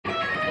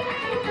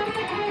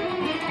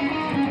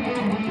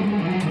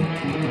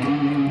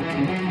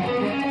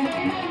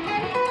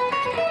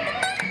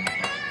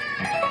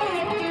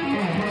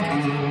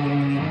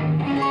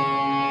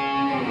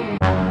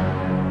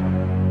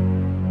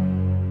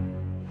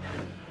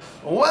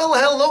Well,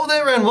 hello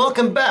there and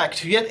welcome back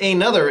to yet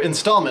another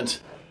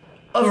installment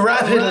of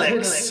Rapid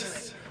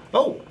Licks.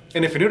 Oh,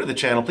 and if you're new to the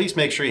channel, please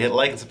make sure you hit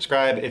like and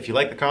subscribe if you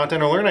like the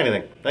content or learn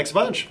anything. Thanks a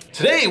bunch.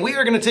 Today, we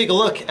are going to take a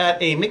look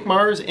at a Mick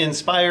Mars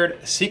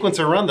inspired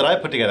sequencer run that I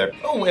put together.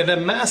 Oh, and a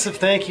massive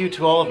thank you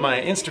to all of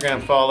my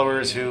Instagram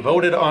followers who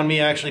voted on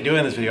me actually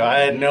doing this video. I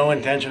had no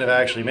intention of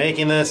actually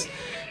making this,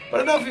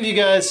 but enough of you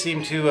guys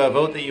seem to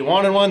vote that you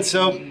wanted one,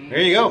 so here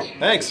you go.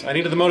 Thanks. I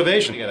needed the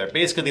motivation together.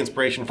 Basically, the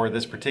inspiration for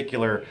this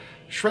particular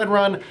shred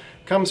run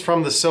comes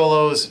from the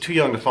solos Too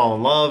Young to Fall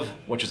in Love,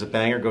 which is a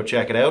banger. Go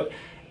check it out.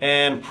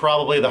 And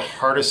probably the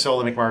hardest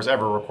solo Mick Mars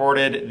ever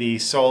recorded, the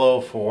solo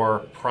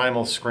for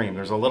Primal Scream.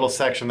 There's a little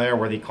section there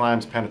where he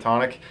climbs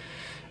pentatonic.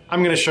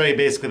 I'm going to show you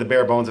basically the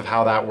bare bones of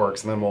how that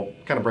works, and then we'll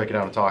kind of break it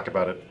down and talk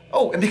about it.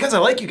 Oh, and because I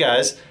like you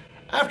guys,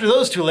 after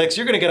those two licks,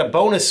 you're going to get a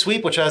bonus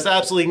sweep, which has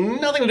absolutely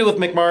nothing to do with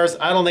Mick Mars.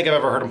 I don't think I've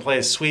ever heard him play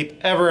a sweep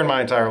ever in my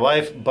entire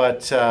life,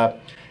 but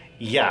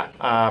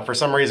for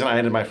some reason I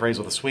ended my phrase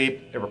with a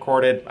sweep. It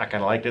recorded, I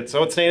kind of liked it,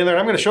 so it's staying in there, and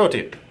I'm going to show it to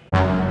you.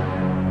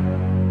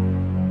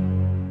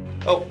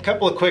 Oh, a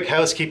couple of quick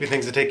housekeeping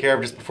things to take care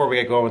of just before we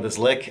get going with this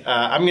lick.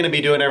 I'm going to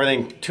be doing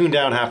everything tuned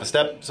down half a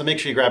step, so make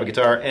sure you grab a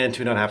guitar and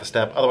tune down half a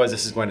step, otherwise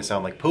this is going to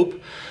sound like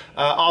poop.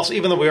 Also,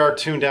 even though we are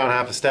tuned down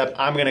half a step,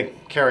 I'm going to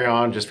carry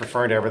on just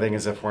referring to everything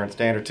as if we're in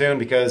standard tune,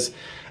 because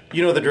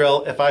you know the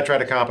drill. If I try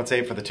to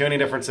compensate for the tuning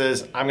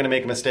differences, I'm going to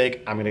make a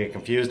mistake, I'm going to get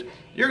confused,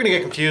 you're going to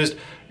get confused,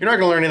 you're not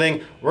going to learn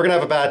anything, we're going to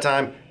have a bad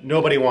time,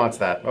 nobody wants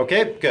that,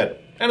 okay? Good.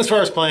 And as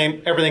far as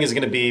playing, everything is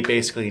going to be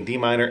basically D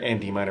minor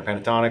and D minor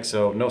pentatonic,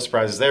 so no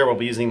surprises there. We'll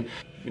be using,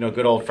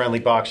 good old friendly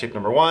box shape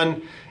number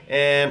 1,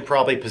 and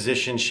probably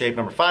position shape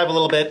number 5 a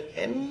little bit,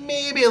 and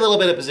maybe a little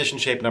bit of position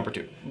shape number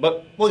 2.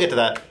 But we'll get to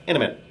that in a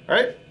minute. All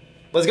right,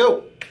 let's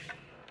go.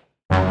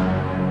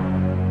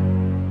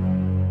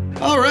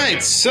 All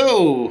right,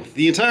 so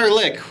the entire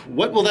lick,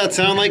 what will that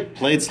sound like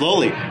played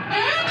slowly?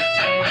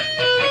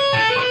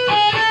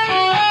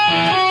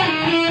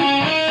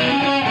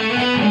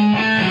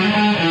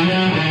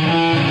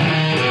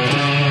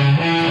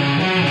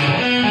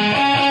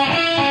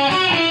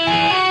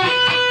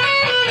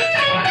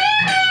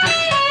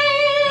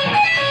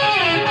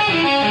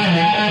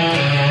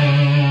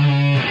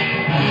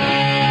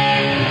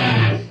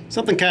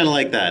 Something kind of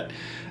like that.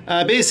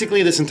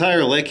 Basically, this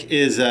entire lick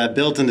is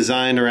built and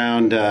designed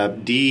around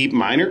D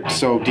minor.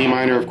 So D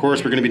minor, of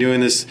course, we're going to be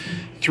doing this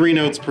 3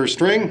 notes per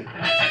string.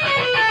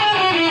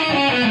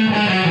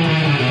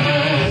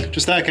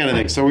 Just that kind of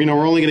thing. So we're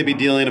only going to be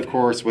dealing, of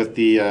course, with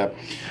the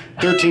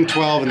 13,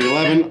 12, and the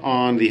 11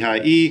 on the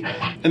high E.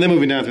 And then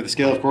moving down through the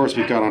scale, of course,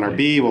 we've got on our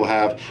B, we'll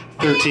have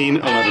 13,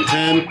 11,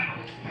 10.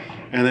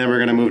 And then we're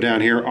going to move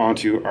down here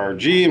onto our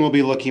G, and we'll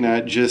be looking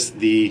at just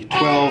the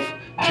 12,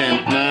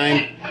 10,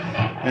 9,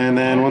 and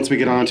then once we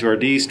get onto our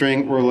D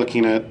string, we're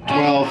looking at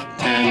 12,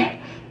 10,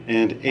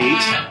 and 8,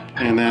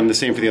 and then the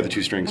same for the other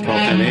 2 strings, 12,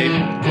 10, 8,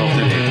 12,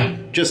 10,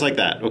 8, just like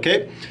that,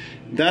 okay?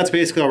 That's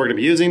basically all we're going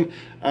to be using.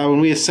 When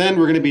we ascend,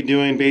 we're going to be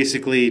doing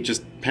basically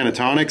just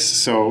pentatonics,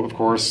 so of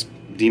course,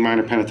 D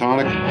minor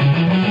pentatonic.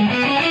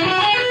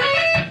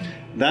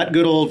 That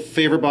good old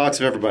favorite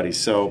box of everybody's,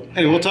 so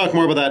anyway, we'll talk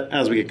more about that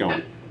as we get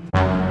going.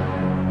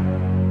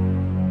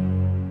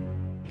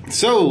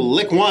 So,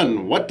 lick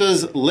 1. What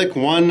does lick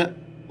 1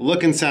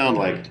 look and sound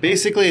like?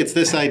 Basically, it's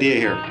this idea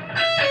here.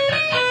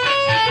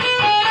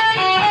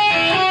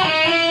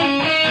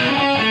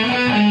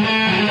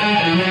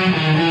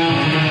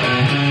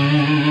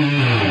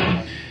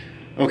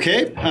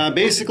 Okay,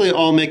 basically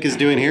all Mick is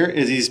doing here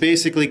is he's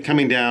basically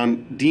coming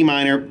down D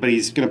minor, but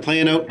he's going to play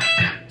a note,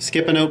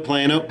 skip a note,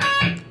 play a note,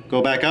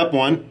 go back up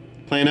 1,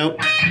 play a note,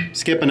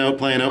 skip a note,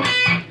 play a note.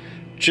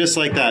 Just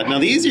like that. Now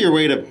the easier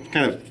way to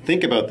kind of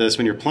think about this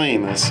when you're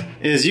playing this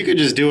is you could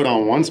just do it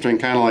on 1 string,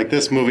 kind of like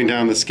this, moving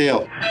down the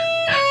scale.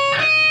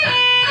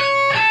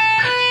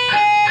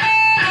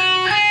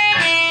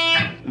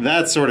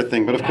 That sort of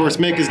thing. But of course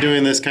Mick is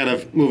doing this kind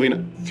of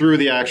moving through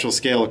the actual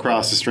scale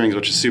across the strings,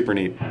 which is super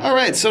neat.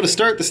 Alright, so to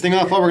start this thing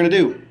off, what we're going to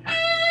do,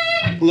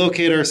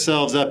 locate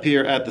ourselves up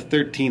here at the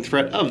 13th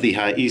fret of the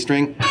high E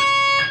string,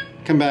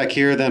 come back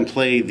here, then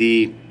play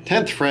the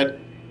 10th fret,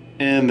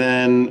 and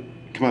then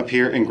come up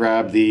here and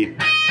grab the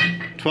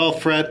 12th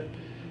fret,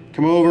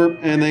 come over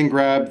and then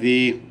grab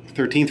the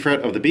 13th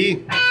fret of the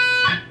B,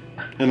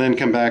 and then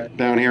come back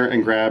down here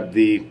and grab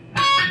the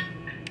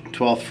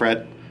 12th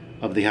fret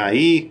of the high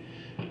E,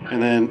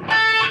 and then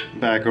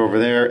back over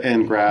there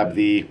and grab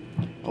the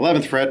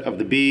 11th fret of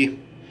the B,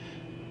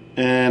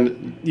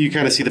 and you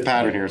kind of see the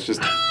pattern here. It's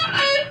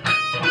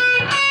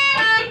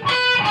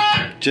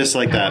just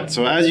like that.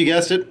 So as you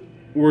guessed it,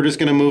 we're just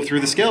going to move through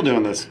the scale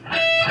doing this.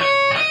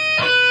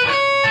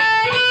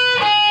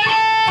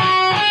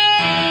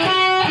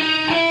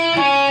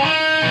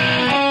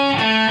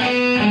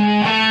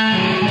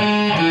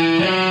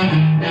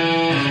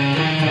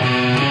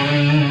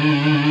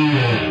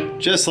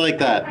 Just like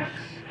that.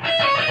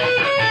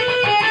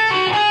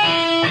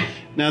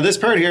 Now this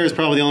part here is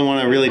probably the only one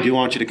I really do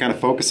want you to kind of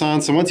focus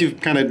on. So once you've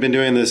kind of been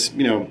doing this,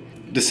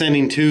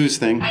 descending twos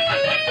thing,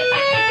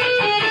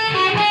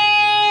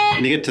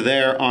 and you get to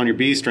there on your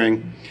B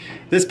string.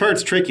 This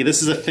part's tricky.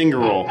 This is a finger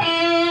roll.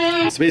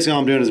 So basically all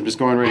I'm doing is I'm just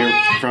going right here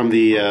from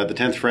the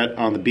 10th fret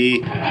on the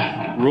B,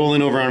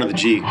 rolling over onto the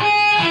G,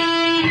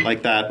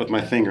 like that with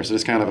my finger. So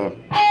just kind of a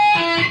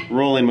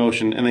rolling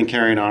motion and then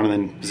carrying on and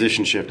then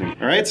position shifting.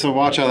 All right, so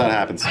watch how that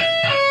happens.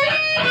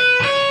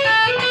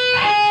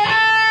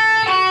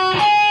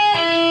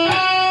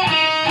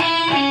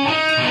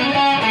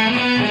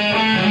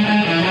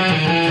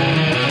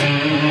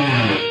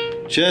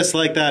 Just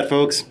like that,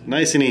 folks.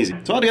 Nice and easy.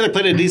 So altogether,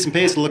 played at a decent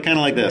pace, it'll look kind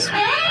of like this.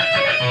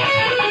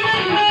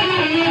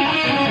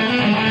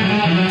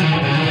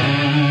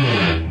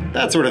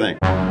 That sort of thing.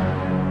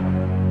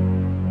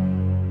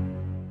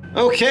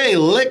 Okay,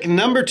 lick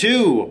number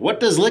 2. What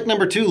does lick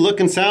number 2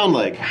 look and sound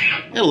like?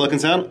 It'll look and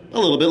sound a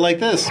little bit like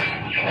this.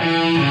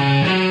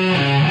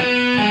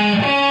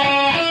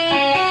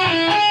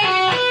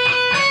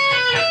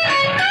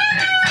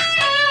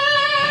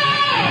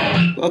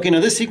 Okay,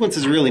 now this sequence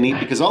is really neat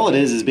because all it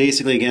is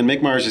basically, again,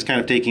 Mick Mars just kind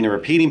of taking a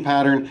repeating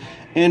pattern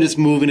and just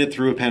moving it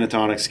through a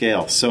pentatonic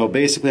scale. So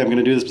basically I'm going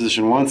to do this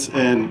position once,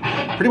 and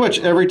pretty much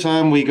every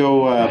time we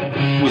go,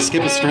 we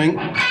skip a string,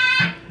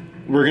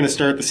 we're going to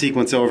start the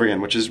sequence over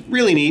again, which is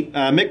really neat.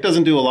 Mick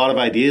doesn't do a lot of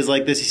ideas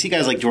like this. You see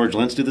guys like George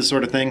Lynch do this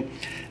sort of thing.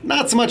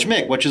 Not so much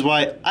Mick, which is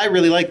why I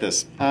really like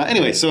this.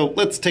 Anyway, so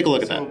let's take a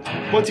look at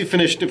that. Once you've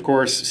finished, of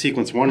course,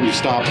 sequence 1, you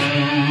stop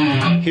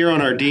here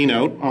on our D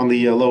note on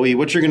the low E.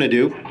 What you're going to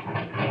do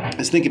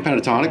is thinking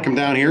pentatonic, come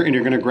down here and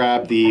you're going to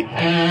grab the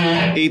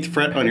 8th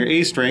fret on your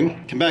A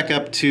string, come back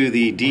up to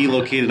the D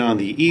located on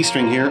the E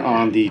string here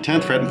on the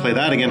 10th fret and play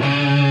that again.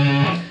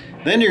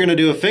 Then you're going to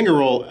do a finger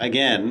roll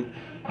again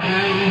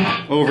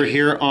over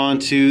here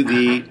onto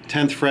the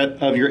 10th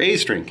fret of your A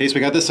string. Okay, so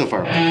we got this so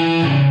far. Okay,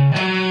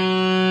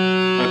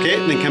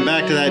 and then come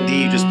back to that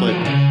D you just played.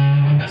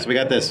 So we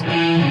got this.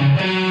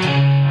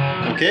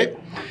 Okay,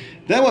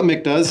 then what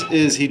Mick does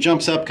is he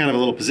jumps up kind of a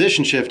little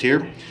position shift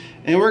here,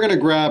 and we're going to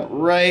grab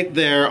right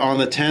there on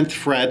the 10th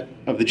fret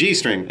of the G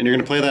string, and you're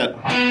going to play that.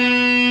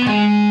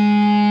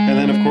 And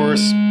then, of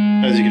course,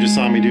 as you just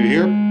saw me do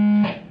here,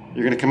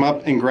 you're going to come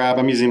up and grab,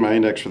 I'm using my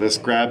index for this,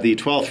 grab the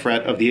 12th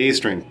fret of the A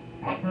string.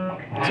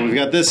 So we've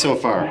got this so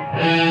far.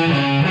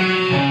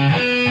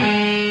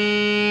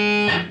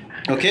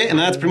 Okay, and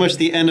that's pretty much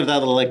the end of that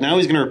little lick. Now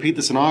he's going to repeat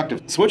this an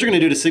octave. So what you're going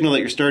to do to signal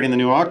that you're starting the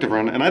new octave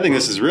run, and I think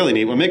this is really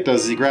neat, what Mick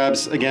does is he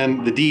grabs,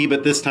 again, the D,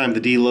 but this time the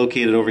D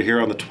located over here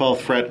on the 12th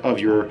fret of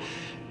your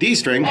D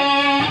string,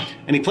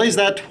 and he plays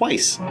that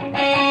twice.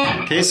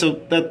 Okay, so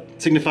that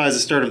signifies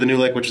the start of the new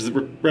lick, which is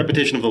the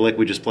repetition of the lick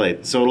we just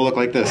played. So it'll look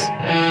like this.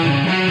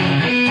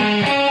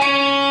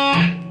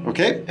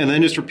 Okay, and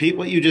then just repeat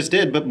what you just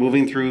did, but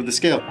moving through the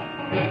scale.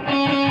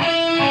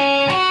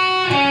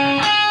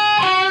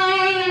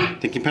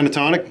 Thinking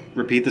pentatonic,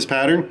 repeat this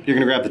pattern. You're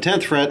going to grab the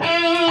 10th fret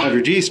of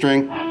your G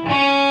string,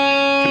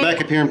 come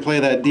back up here and play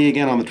that D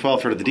again on the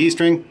 12th fret of the D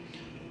string.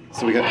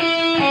 So we got,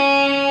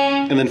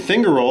 and then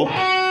finger roll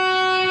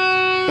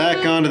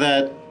back onto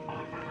that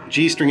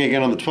G string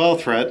again on the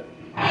 12th fret,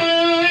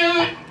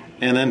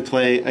 and then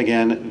play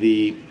again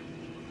the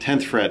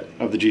 10th fret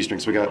of the G string.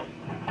 So we got,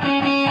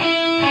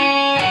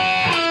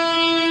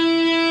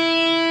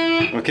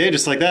 okay,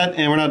 just like that,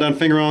 and we're not done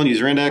finger rolling. Use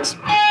your index.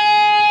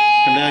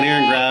 Come down here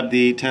and grab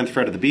the 10th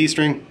fret of the B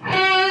string,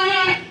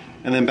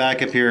 and then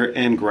back up here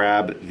and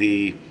grab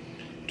the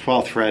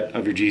 12th fret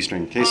of your G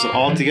string. Okay, so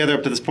all together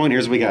up to this point,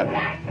 here's what we got.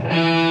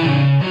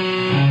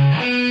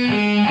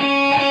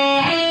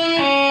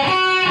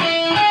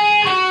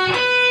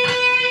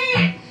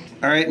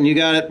 All right, and you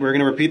got it. We're going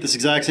to repeat this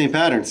exact same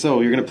pattern.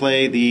 So you're going to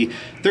play the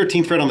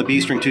 13th fret on the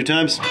B string 2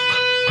 times,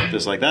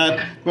 just like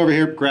that. Go over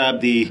here, grab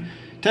the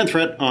 10th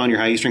fret on your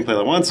high E string, play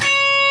that once.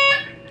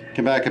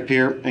 Come back up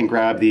here and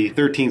grab the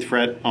 13th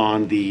fret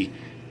on the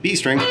B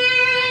string.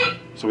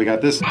 So we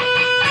got this,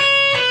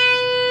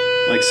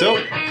 like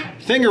so.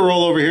 Finger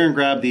roll over here and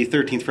grab the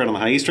 13th fret on the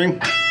high E string.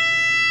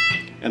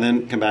 And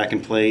then come back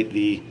and play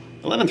the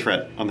 11th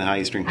fret on the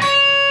high E string.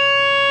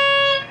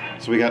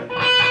 So we got,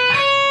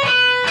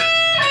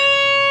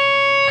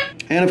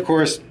 and of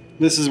course,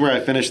 this is where I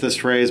finish this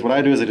phrase. What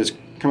I do is I just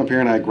come up here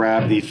and I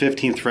grab the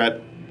 15th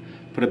fret,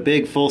 put a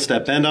big full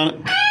step bend on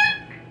it.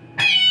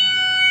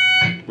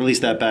 Release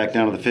that back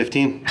down to the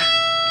 15.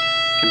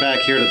 Come back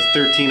here to the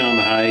 13 on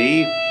the high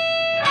E.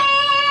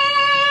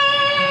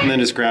 And then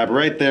just grab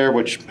right there,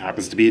 which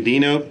happens to be a D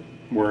note.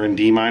 We're in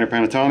D minor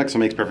pentatonic, so it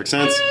makes perfect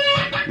sense.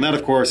 And that,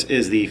 of course,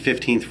 is the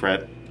 15th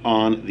fret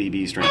on the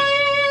B string.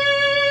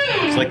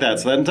 Just like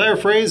that. So that entire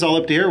phrase, all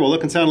up to here, will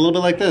look and sound a little bit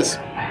like this.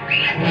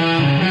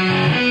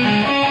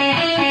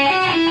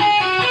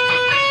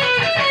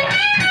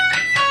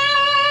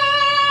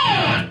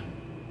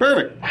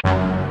 Perfect.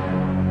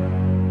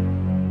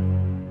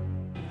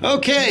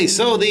 Okay,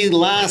 so the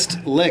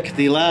last lick,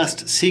 the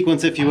last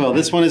sequence, if you will.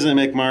 This one isn't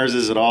Mick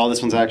Mars's at all.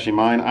 This one's actually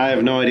mine. I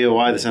have no idea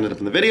why this ended up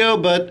in the video,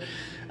 but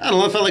I don't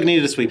know, I felt like I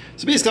needed a sweep.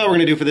 So basically all we're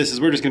going to do for this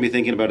is we're just going to be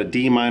thinking about a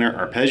D minor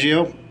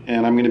arpeggio,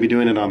 and I'm going to be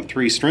doing it on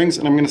 3 strings,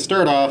 and I'm going to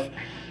start off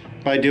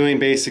by doing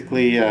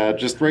basically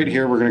just right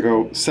here, we're going to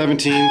go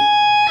 17,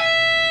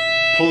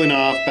 pulling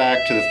off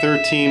back to the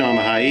 13 on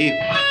the high E,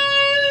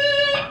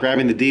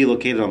 grabbing the D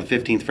located on the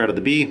 15th fret of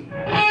the B,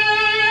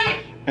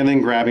 and then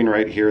grabbing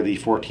right here the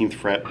 14th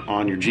fret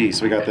on your G.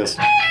 So we got this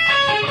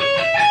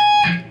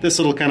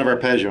little kind of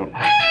arpeggio.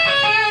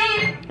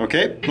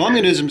 Okay, all I'm going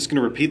to do is I'm just going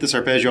to repeat this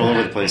arpeggio all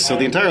over the place. So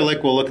the entire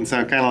lick will look and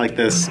sound kind of like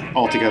this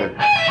all together.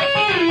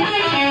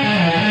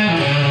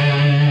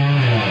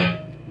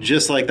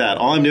 Just like that.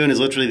 All I'm doing is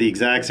literally the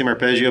exact same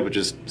arpeggio, but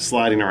just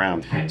sliding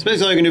around. So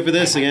basically all you can do for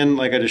this, again,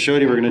 like I just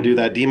showed you, we're going to do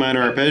that D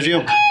minor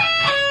arpeggio.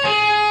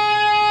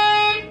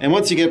 And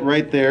once you get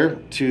right there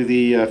to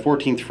the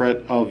 14th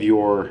fret of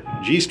your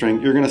G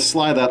string, you're going to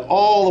slide that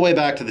all the way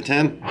back to the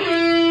 10.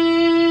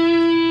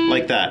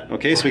 Like that.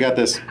 Okay, so we got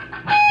this.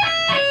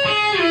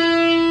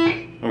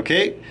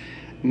 Okay,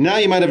 now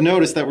you might have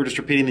noticed that we're just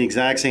repeating the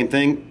exact same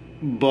thing,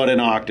 but in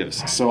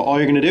octaves. So all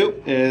you're going to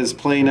do is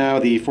play now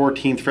the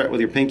 14th fret with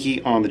your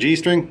pinky on the G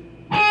string,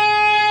 pull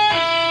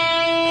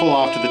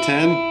off to the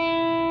 10,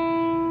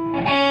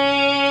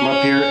 come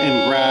up here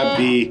and grab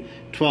the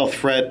 12th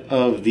fret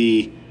of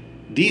the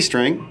D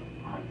string.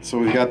 So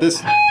we've got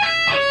this.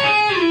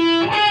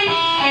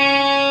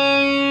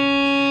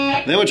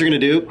 Then what you're going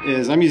to do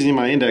is, I'm using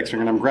my index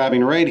finger and I'm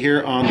grabbing right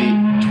here on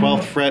the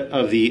 12th fret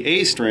of the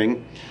A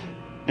string,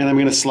 and I'm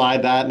going to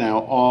slide that now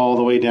all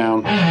the way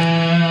down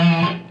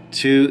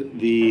to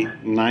the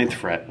 9th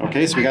fret.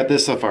 Okay, so we got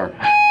this so far.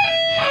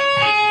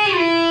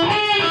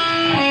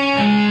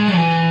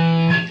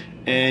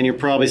 And you're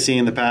probably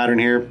seeing the pattern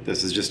here.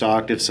 This is just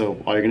octave, so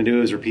all you're going to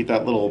do is repeat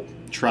that little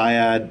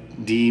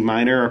triad D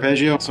minor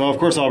arpeggio. So of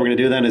course all we're going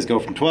to do then is go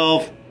from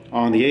 12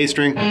 on the A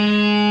string,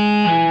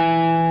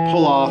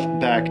 pull off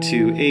back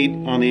to 8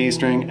 on the A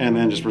string, and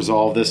then just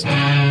resolve this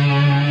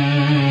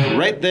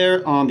right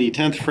there on the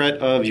 10th fret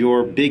of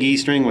your big E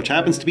string, which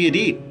happens to be a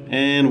D,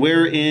 and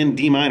we're in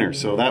D minor,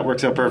 so that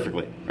works out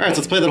perfectly. Alright,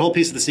 so let's play that whole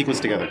piece of the sequence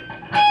together.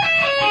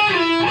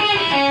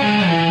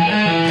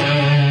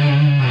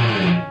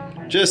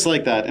 Just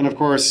like that. And of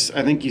course,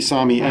 I think you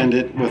saw me end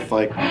it with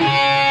like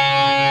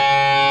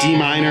D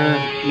minor,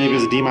 maybe it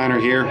was a D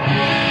minor here.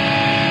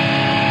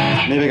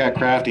 Maybe I got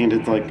crafty and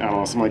did like, I don't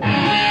know, some like,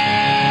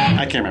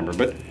 I can't remember,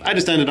 but I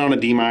just ended on a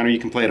D minor. You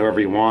can play it however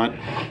you want.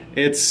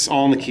 It's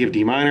all in the key of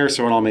D minor,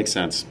 so it all makes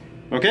sense.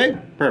 Okay,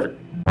 perfect.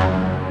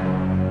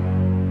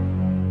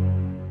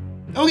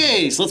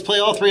 Okay, so let's play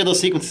all three of those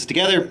sequences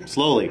together,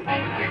 slowly.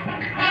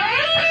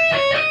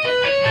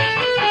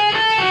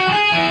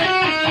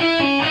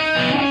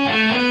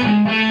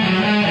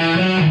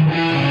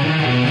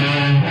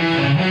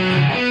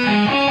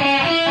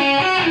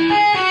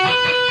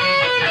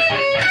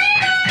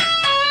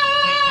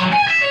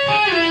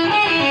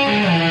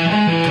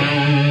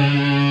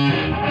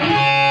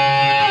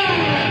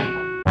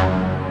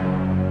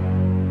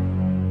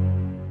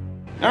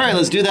 Alright,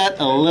 let's do that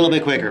a little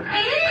bit quicker.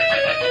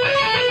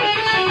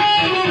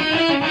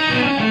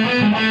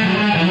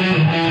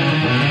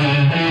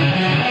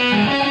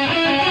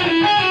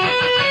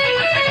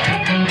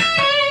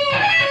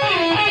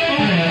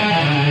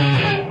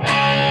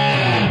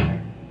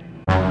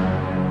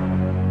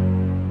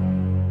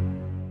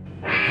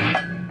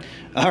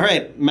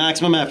 Alright,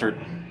 maximum effort.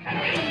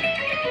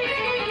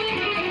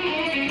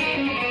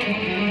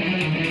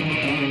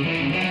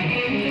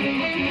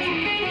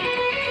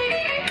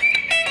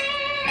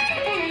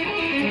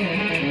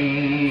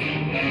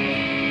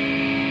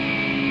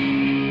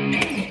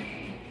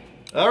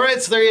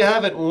 Alright, so there you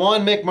have it.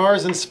 One Mick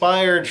Mars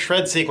inspired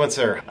shred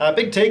sequencer.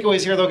 Big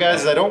takeaways here though,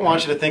 guys, is I don't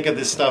want you to think of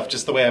this stuff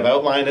just the way I've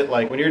outlined it.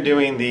 Like when you're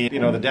doing the,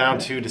 the down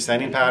 2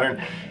 descending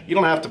pattern, you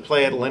don't have to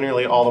play it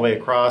linearly all the way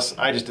across.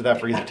 I just did that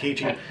for ease of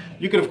teaching.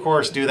 You could of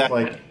course do that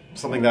like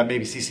something that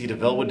maybe CC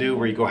DeVille would do,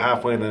 where you go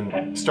halfway and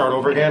then start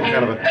over again,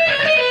 kind of a...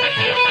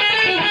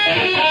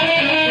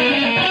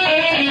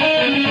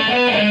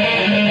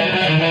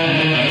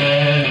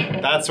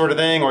 that sort of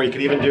thing, or you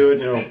could even do it,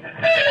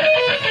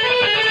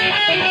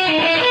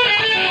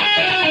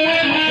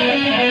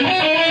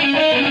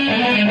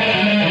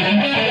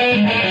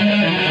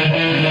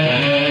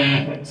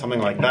 something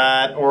like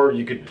that, or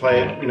you could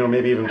play it,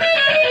 maybe even...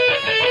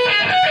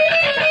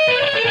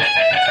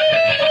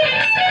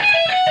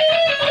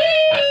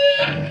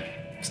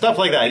 stuff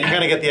like that. You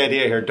kind of get the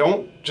idea here.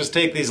 Don't just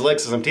take these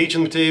licks as I'm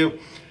teaching them to you.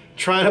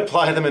 Try and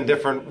apply them in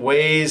different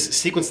ways,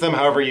 sequence them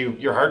however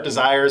your heart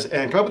desires,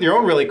 and come up with your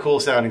own really cool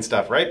sounding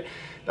stuff, right?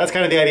 That's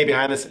kind of the idea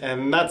behind this,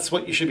 and that's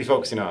what you should be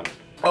focusing on.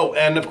 Oh,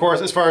 and of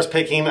course, as far as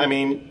picking, I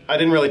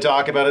didn't really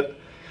talk about it.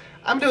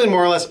 I'm doing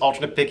more or less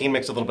alternate picking,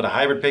 mixed with a little bit of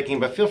hybrid picking,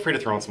 but feel free to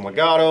throw in some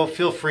legato,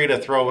 feel free to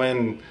throw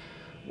in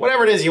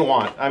whatever it is you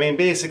want.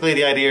 Basically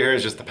the idea here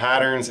is just the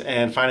patterns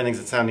and finding things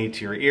that sound neat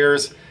to your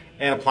ears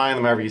and applying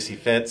them however you see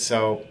fit,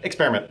 so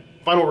experiment.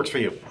 Find what works for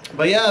you.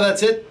 But yeah,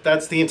 that's it.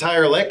 That's the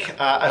entire lick.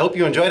 I hope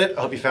you enjoyed it.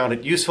 I hope you found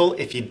it useful.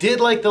 If you did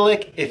like the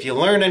lick, if you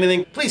learned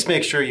anything, please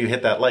make sure you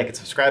hit that like and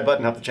subscribe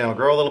button, help the channel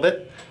grow a little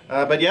bit.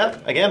 But yeah,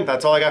 again,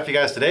 that's all I got for you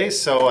guys today.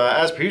 So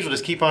as per usual,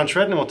 just keep on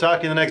shredding and we'll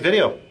talk to you in the next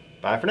video.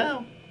 Bye for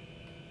now.